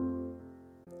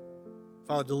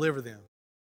 Father, deliver them,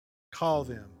 call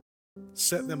them,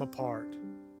 set them apart,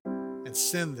 and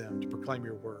send them to proclaim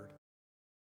your word.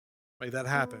 May that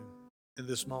happen in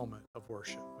this moment of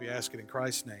worship. We ask it in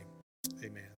Christ's name.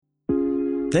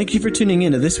 Amen. Thank you for tuning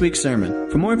in to this week's sermon.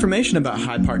 For more information about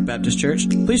Hyde Park Baptist Church,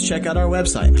 please check out our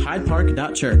website,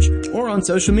 hydepark.church, or on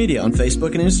social media on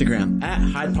Facebook and Instagram at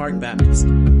Hyde Park Baptist.